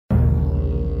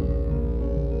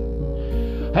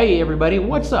Hey everybody,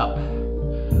 what's up?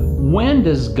 When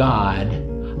does God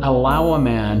allow a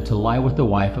man to lie with the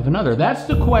wife of another? That's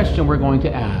the question we're going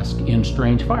to ask in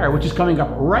Strange Fire, which is coming up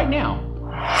right now.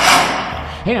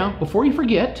 Hey now, before you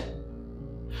forget,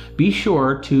 be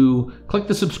sure to click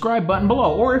the subscribe button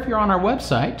below, or if you're on our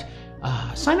website,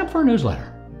 sign up for our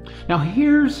newsletter. Now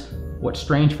here's what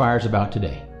Strange Fire is about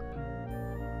today.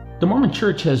 The Mormon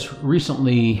Church has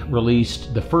recently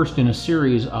released the first in a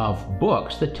series of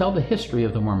books that tell the history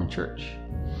of the Mormon Church.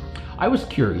 I was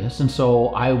curious, and so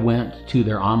I went to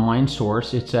their online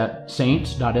source. It's at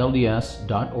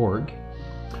saints.lds.org.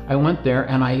 I went there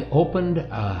and I opened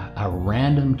a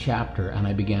random chapter and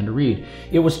I began to read.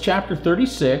 It was chapter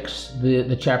 36.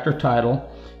 The chapter title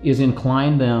is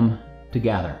Incline Them to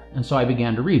Gather. And so I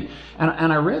began to read.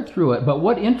 And I read through it, but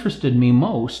what interested me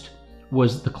most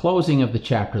was the closing of the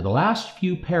chapter. The last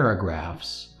few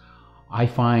paragraphs I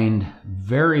find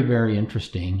very, very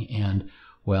interesting, and,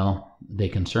 well, they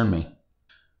concern me.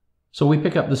 So we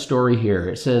pick up the story here.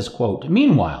 It says, quote,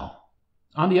 "Meanwhile,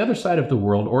 on the other side of the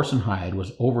world, Orson Hyde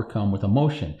was overcome with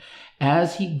emotion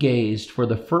as he gazed for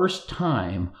the first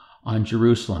time on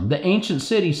Jerusalem. The ancient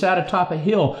city sat atop a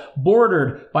hill,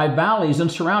 bordered by valleys and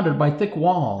surrounded by thick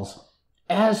walls.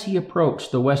 As he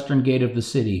approached the western gate of the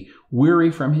city, weary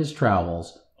from his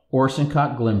travels, Orson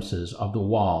caught glimpses of the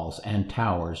walls and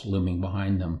towers looming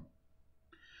behind them.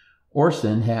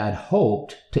 Orson had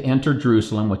hoped to enter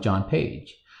Jerusalem with John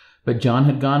Page, but John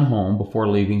had gone home before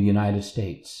leaving the United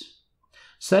States.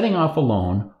 Setting off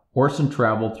alone, Orson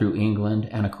traveled through England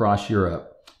and across Europe,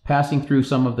 passing through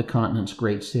some of the continent's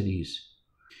great cities.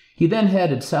 He then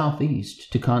headed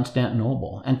southeast to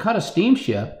Constantinople and caught a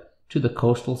steamship to the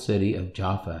coastal city of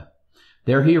Jaffa.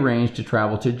 There he arranged to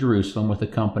travel to Jerusalem with a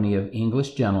company of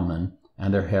English gentlemen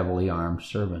and their heavily armed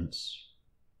servants.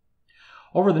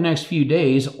 Over the next few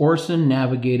days, Orson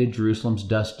navigated Jerusalem's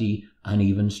dusty,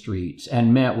 uneven streets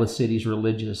and met with city's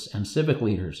religious and civic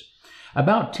leaders.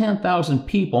 About 10,000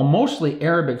 people, mostly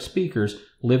Arabic speakers,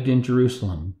 lived in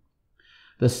Jerusalem.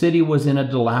 The city was in a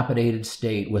dilapidated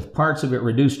state, with parts of it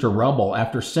reduced to rubble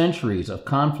after centuries of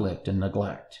conflict and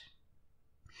neglect.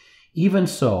 Even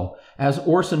so, as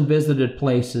Orson visited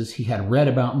places he had read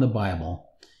about in the Bible,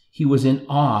 he was in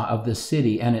awe of the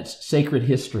city and its sacred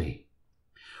history.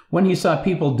 When he saw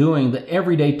people doing the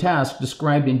everyday tasks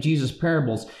described in Jesus'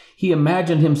 parables, he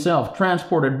imagined himself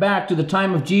transported back to the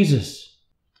time of Jesus.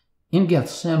 In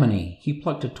Gethsemane, he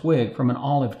plucked a twig from an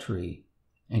olive tree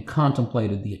and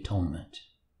contemplated the atonement.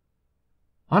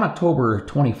 On October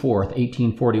 24th,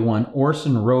 1841,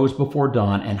 Orson rose before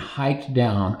dawn and hiked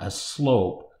down a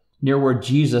slope near where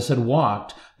Jesus had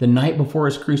walked the night before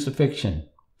his crucifixion.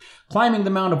 Climbing the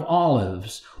Mount of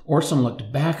Olives, Orson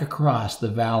looked back across the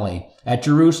valley at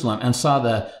Jerusalem and saw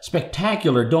the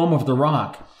spectacular Dome of the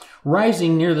Rock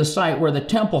rising near the site where the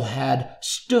temple had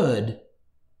stood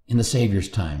in the Savior's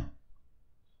time.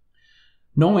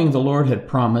 Knowing the Lord had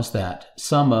promised that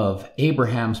some of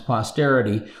Abraham's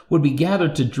posterity would be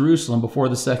gathered to Jerusalem before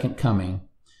the second coming,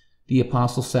 the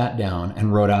apostle sat down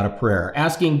and wrote out a prayer,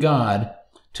 asking God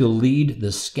to lead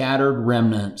the scattered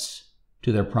remnants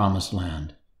to their promised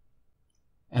land.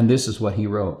 And this is what he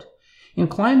wrote.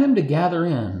 "Incline them to gather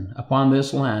in upon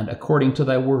this land according to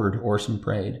thy word," Orson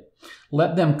prayed.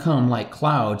 "Let them come like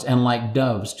clouds and like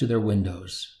doves to their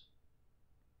windows."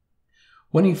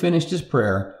 When he finished his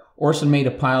prayer, Orson made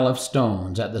a pile of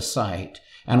stones at the site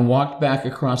and walked back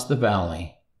across the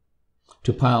valley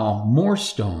to pile more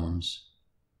stones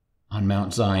on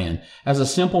Mount Zion as a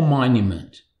simple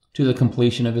monument to the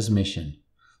completion of his mission.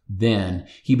 Then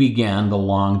he began the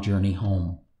long journey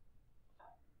home.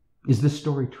 Is this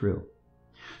story true?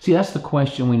 See, that's the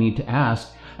question we need to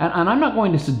ask. And I'm not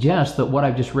going to suggest that what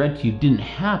I've just read to you didn't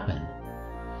happen.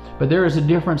 But there is a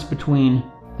difference between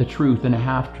the truth and a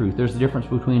half-truth. There's a difference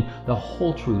between the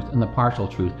whole truth and the partial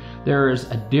truth. There is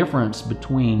a difference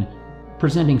between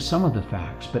presenting some of the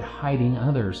facts but hiding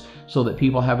others so that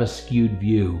people have a skewed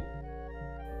view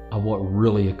of what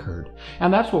really occurred.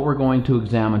 And that's what we're going to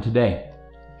examine today.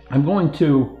 I'm going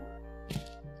to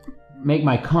make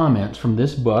my comments from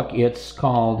this book. It's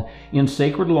called In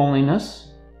Sacred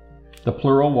Loneliness, The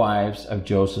Plural Wives of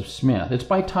Joseph Smith. It's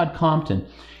by Todd Compton.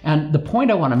 And the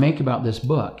point I want to make about this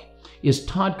book is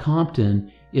Todd Compton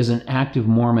is an active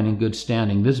Mormon in good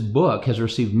standing. This book has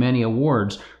received many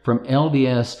awards from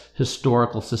LDS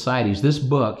historical societies. This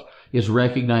book is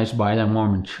recognized by the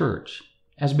Mormon Church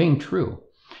as being true.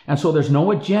 And so there's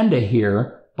no agenda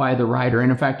here by the writer.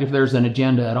 And in fact, if there's an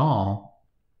agenda at all,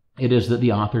 it is that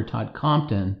the author, Todd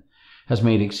Compton, has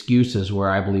made excuses where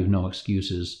I believe no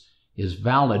excuses is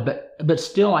valid. But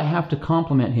still, I have to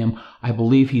compliment him. I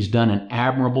believe he's done an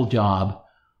admirable job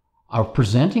of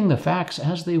presenting the facts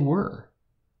as they were.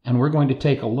 And we're going to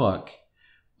take a look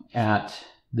at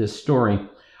this story.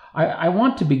 I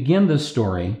want to begin this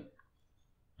story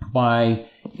by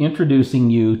introducing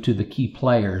you to the key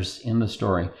players in the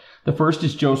story. The first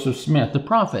is Joseph Smith, the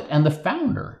prophet and the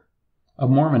founder of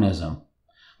Mormonism.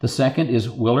 The second is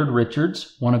Willard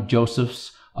Richards, one of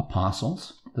Joseph's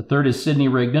apostles. The third is Sidney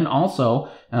Rigdon, also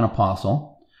an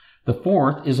apostle. The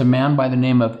fourth is a man by the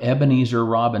name of Ebenezer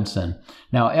Robinson.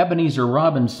 Now, Ebenezer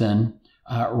Robinson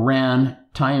ran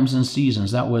Times and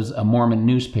Seasons. That was a Mormon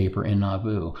newspaper in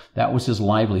Nauvoo. That was his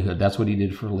livelihood. That's what he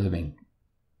did for a living.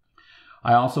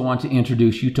 I also want to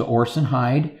introduce you to Orson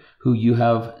Hyde, who you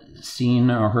have seen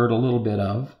or heard a little bit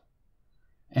of,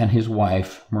 and his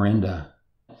wife, Miranda.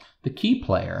 The key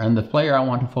player, and the player I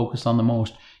want to focus on the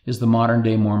most, is the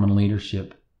modern-day Mormon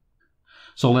leadership.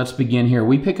 So let's begin here.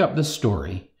 We pick up this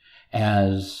story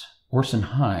as Orson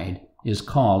Hyde is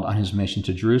called on his mission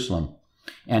to Jerusalem.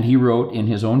 And he wrote in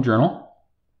his own journal,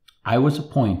 "I was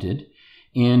appointed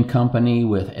in company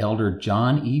with Elder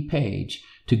John E. Page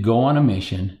to go on a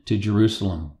mission to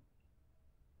Jerusalem."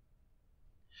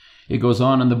 It goes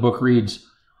on, and the book reads,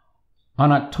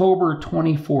 "On October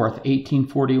 24th,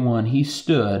 1841, he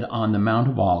stood on the Mount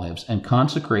of Olives and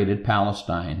consecrated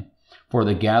Palestine for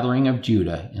the gathering of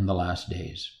Judah in the last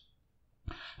days."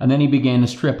 And then he began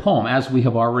his trip home, as we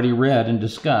have already read and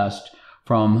discussed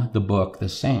from the book The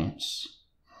Saints.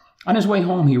 On his way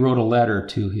home, he wrote a letter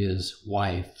to his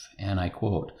wife, and I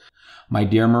quote, "My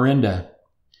dear Miranda,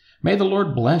 may the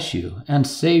Lord bless you and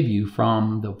save you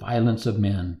from the violence of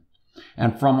men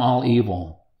and from all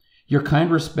evil. Your kind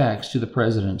respects to the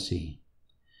presidency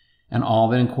and all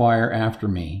that inquire after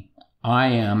me. I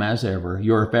am, as ever,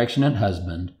 your affectionate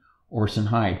husband, Orson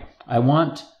Hyde." I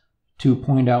want to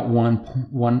point out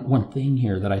one thing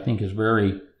here that I think is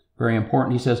very, very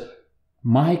important. He says,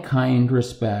 "My kind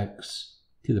respects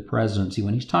to the presidency."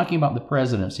 When he's talking about the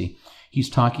presidency, he's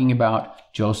talking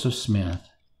about Joseph Smith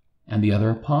and the other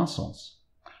apostles,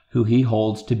 who he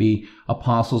holds to be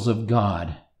apostles of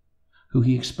God, who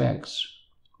he expects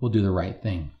will do the right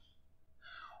thing.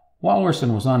 While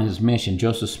Orson was on his mission,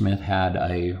 Joseph Smith had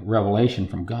a revelation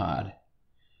from God.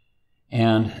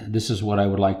 And this is what I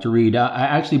would like to read.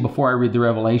 Actually, before I read the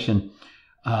revelation,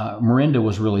 Miranda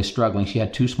was really struggling. She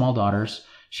had 2 small daughters.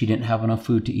 She didn't have enough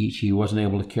food to eat. She wasn't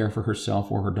able to care for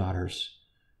herself or her daughters.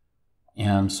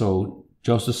 And so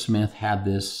Joseph Smith had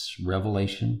this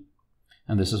revelation.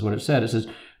 And this is what it said. It says,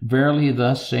 "Verily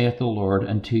thus saith the Lord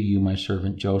unto you, my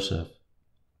servant Joseph,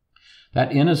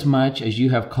 that inasmuch as you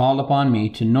have called upon me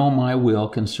to know my will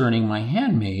concerning my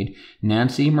handmaid,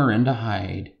 Nancy Miranda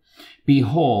Hyde,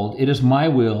 behold, it is my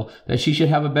will that she should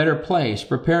have a better place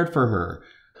prepared for her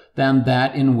than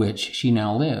that in which she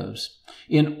now lives,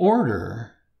 in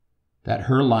order that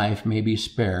her life may be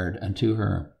spared unto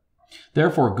her.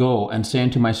 Therefore go and say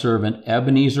unto my servant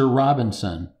Ebenezer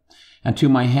Robinson, and to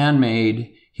my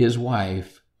handmaid his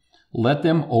wife, let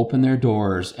them open their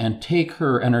doors and take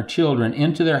her and her children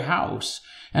into their house,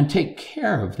 and take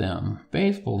care of them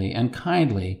faithfully and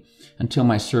kindly until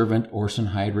my servant Orson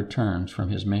Hyde returns from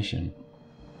his mission.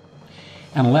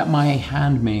 And let my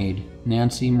handmaid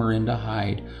Nancy Miranda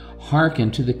Hyde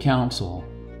hearken to the counsel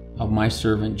of my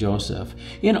servant Joseph,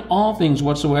 in all things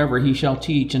whatsoever he shall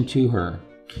teach unto her,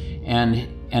 and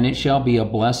it shall be a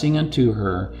blessing unto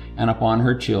her and upon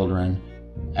her children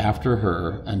after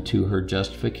her unto her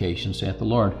justification, saith the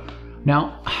Lord."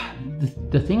 Now,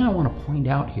 the thing I want to point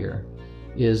out here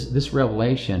is this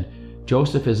revelation.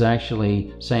 Joseph is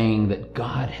actually saying that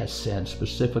God has said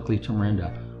specifically to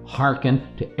Miranda, hearken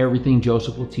to everything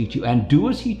Joseph will teach you and do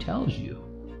as he tells you,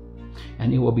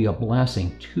 and it will be a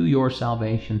blessing to your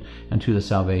salvation and to the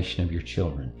salvation of your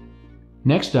children.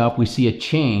 Next up, we see a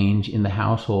change in the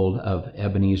household of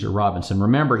Ebenezer Robinson.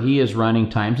 Remember, he is running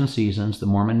Times and Seasons, the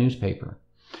Mormon newspaper.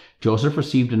 Joseph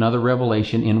received another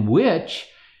revelation in which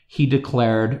he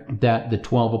declared that the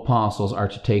 12 apostles are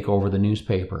to take over the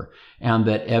newspaper, and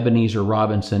that Ebenezer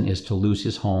Robinson is to lose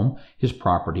his home, his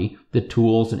property, the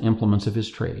tools and implements of his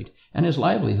trade, and his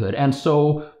livelihood. And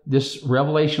so this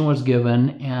revelation was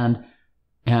given, and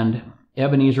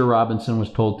Ebenezer Robinson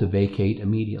was told to vacate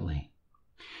immediately.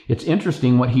 It's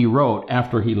interesting what he wrote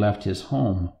after he left his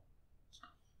home.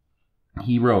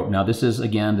 He wrote, now this is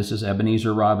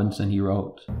Ebenezer Robinson. He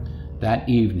wrote, "That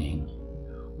evening,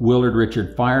 Willard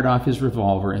Richard fired off his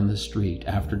revolver in the street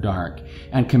after dark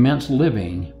and commenced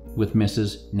living with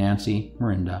Mrs. Nancy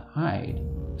Miranda Hyde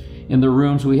in the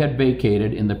rooms we had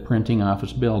vacated in the printing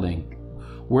office building,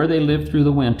 where they lived through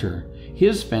the winter.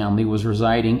 His family was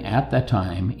residing at that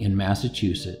time in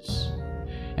Massachusetts,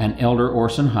 and Elder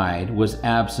Orson Hyde was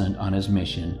absent on his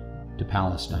mission to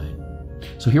Palestine."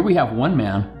 So here we have one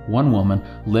man, one woman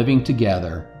living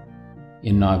together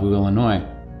in Nauvoo, Illinois.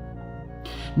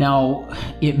 Now,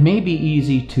 it may be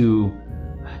easy to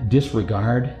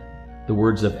disregard the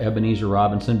words of Ebenezer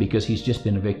Robinson because he's just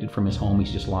been evicted from his home.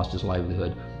 He's just lost his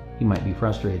livelihood. He might be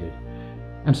frustrated.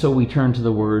 And so we turn to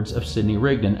the words of Sidney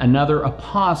Rigdon, another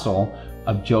apostle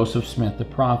of Joseph Smith the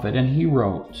prophet. And he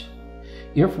wrote,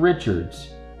 "If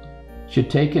Richards should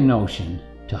take a notion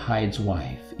to Hyde's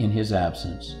wife in his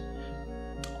absence,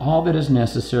 all that is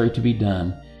necessary to be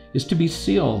done is to be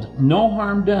sealed, no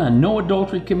harm done, no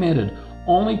adultery committed,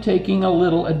 only taking a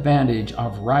little advantage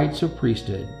of rights of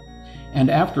priesthood. And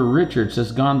after Richards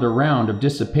has gone the round of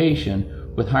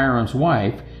dissipation with Hiram's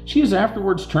wife, she is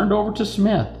afterwards turned over to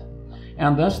Smith.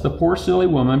 And thus the poor silly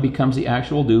woman becomes the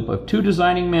actual dupe of two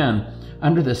designing men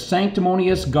under the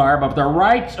sanctimonious garb of the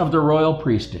rights of the royal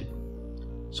priesthood."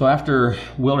 So after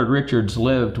Willard Richards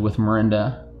lived with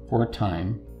Miranda for a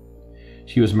time,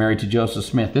 she was married to Joseph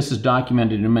Smith. This is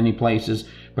documented in many places,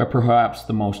 but perhaps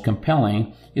the most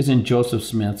compelling is in Joseph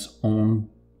Smith's own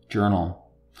journal.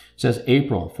 It says,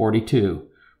 April 42,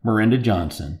 Miranda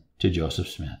Johnson to Joseph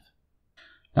Smith.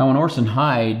 Now, when Orson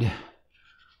Hyde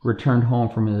returned home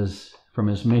from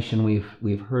his mission,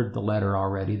 we've heard the letter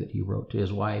already that he wrote to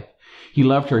his wife. He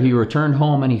loved her. He returned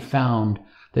home and he found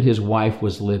that his wife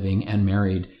was living and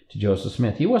married to Joseph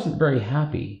Smith. He wasn't very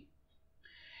happy.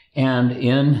 And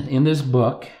in this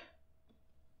book,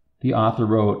 the author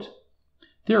wrote,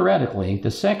 "Theoretically,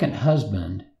 the second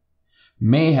husband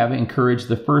may have encouraged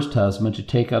the first husband to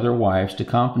take other wives to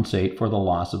compensate for the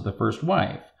loss of the first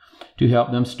wife, to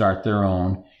help them start their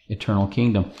own eternal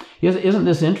kingdom." Isn't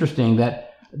this interesting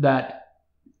that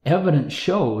evidence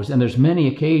shows, and there's many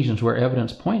occasions where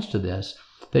evidence points to this,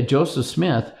 that Joseph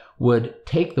Smith would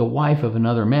take the wife of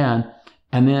another man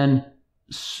and then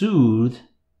soothe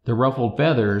the ruffled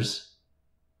feathers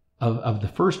of the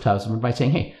first husband by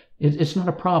saying, "Hey, it's not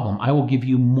a problem. I will give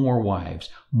you more wives,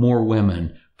 more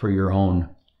women for your own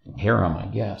harem," I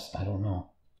guess. I don't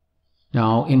know.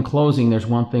 Now, in closing, there's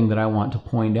one thing that I want to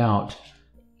point out.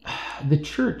 The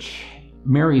church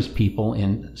marries people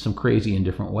in some crazy and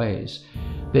different ways.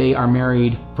 They are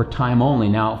married for time only.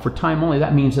 Now, for time only,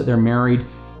 that means that they're married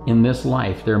in this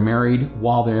life. They're married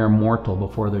while they are mortal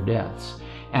before their deaths.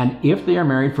 And if they are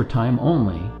married for time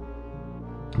only,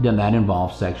 then that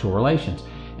involves sexual relations.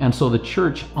 And so the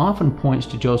church often points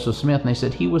to Joseph Smith, and they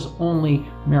said he was only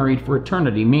married for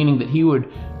eternity, meaning that he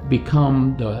would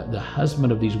become the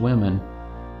husband of these women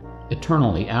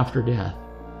eternally after death.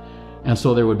 And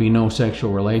so there would be no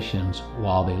sexual relations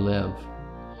while they live.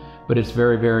 But it's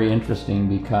very, very interesting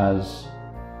because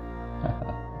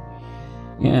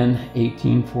in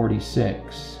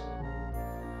 1846,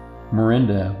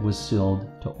 Miranda was sealed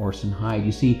to Orson Hyde.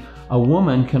 You see, a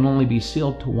woman can only be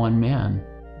sealed to one man.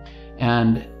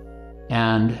 And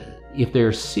if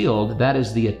they're sealed, that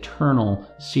is the eternal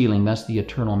sealing. That's the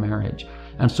eternal marriage.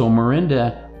 And so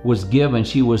Miranda was given,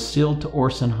 she was sealed to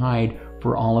Orson Hyde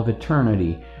for all of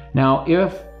eternity. Now,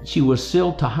 if she was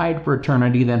sealed to Hyde for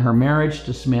eternity, then her marriage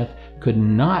to Smith could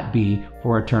not be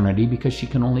for eternity because she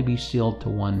can only be sealed to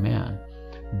one man.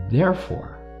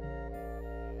 Therefore,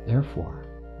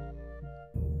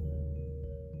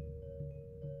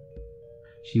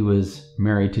 she was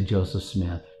married to Joseph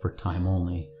Smith for time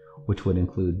only, which would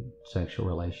include sexual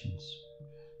relations.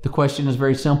 The question is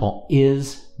very simple.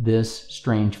 Is this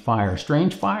strange fire?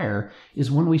 Strange fire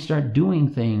is when we start doing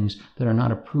things that are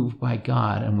not approved by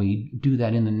God, and we do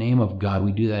that in the name of God.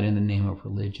 We do that in the name of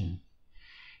religion.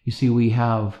 You see, we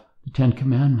have the 10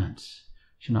 Commandments.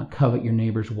 You should not covet your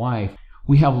neighbor's wife.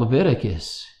 We have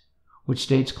Leviticus, which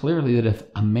states clearly that if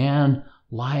a man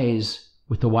lies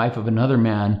with the wife of another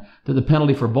man, that the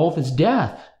penalty for both is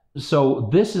death. So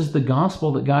this is the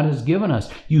gospel that God has given us.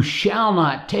 You shall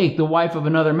not take the wife of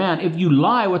another man. If you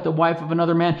lie with the wife of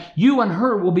another man, you and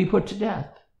her will be put to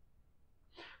death.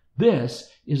 This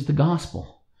is the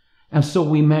gospel. And so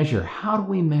we measure. How do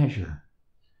we measure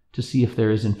to see if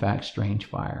there is in fact strange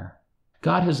fire?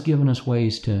 God has given us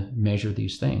ways to measure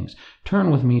these things.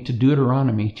 Turn with me to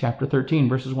Deuteronomy chapter 13,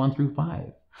 verses 1 through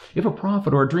 5. If a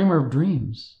prophet or a dreamer of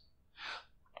dreams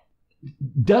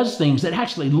does things that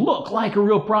actually look like a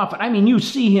real prophet, I mean, you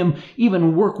see him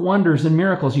even work wonders and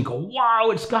miracles, you go, wow,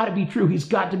 it's got to be true. He's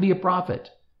got to be a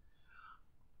prophet.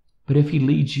 But if he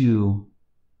leads you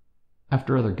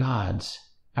after other gods,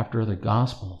 after other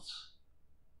gospels,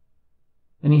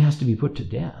 then he has to be put to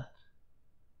death.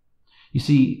 You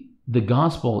see, the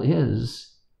gospel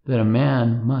is that a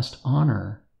man must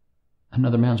honor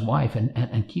another man's wife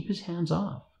and keep his hands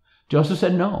off. Joseph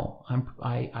said, no,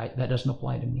 that doesn't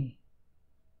apply to me.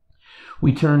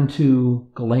 We turn to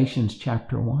Galatians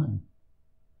chapter 1.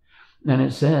 And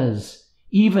it says,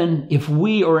 even if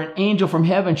we or an angel from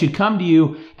heaven should come to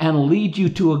you and lead you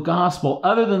to a gospel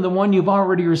other than the one you've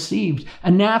already received,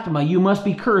 anathema, you must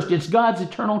be cursed. It's God's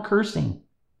eternal cursing.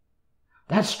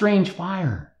 That's strange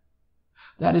fire.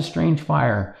 That is strange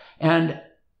fire. And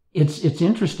it's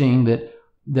interesting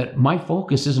that my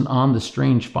focus isn't on the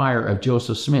strange fire of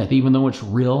Joseph Smith, even though it's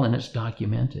real and it's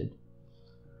documented.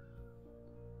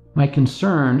 My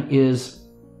concern is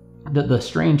that the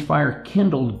strange fire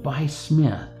kindled by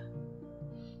Smith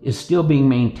is still being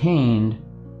maintained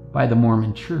by the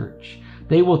Mormon church.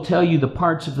 They will tell you the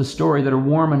parts of the story that are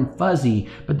warm and fuzzy,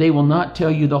 but they will not tell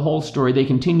you the whole story. They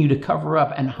continue to cover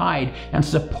up and hide and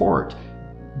support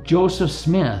Joseph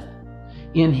Smith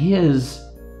in his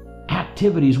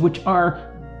activities, which are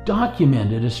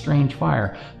documented as strange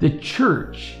fire. The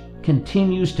church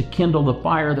continues to kindle the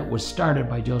fire that was started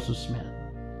by Joseph Smith.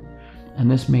 And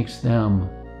this makes them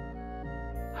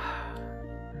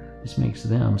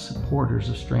supporters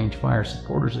of strange fire,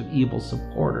 supporters of evil,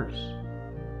 supporters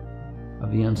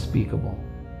of the unspeakable.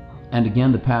 And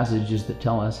again, the passages that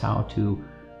tell us how to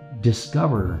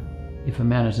discover if a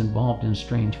man is involved in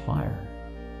strange fire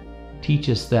teach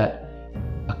us that,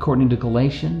 according to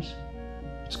Galatians,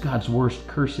 it's God's worst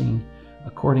cursing.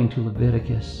 According to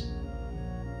Leviticus,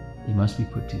 he must be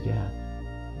put to death.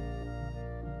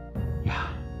 Yeah,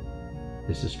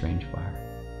 this is strange fire.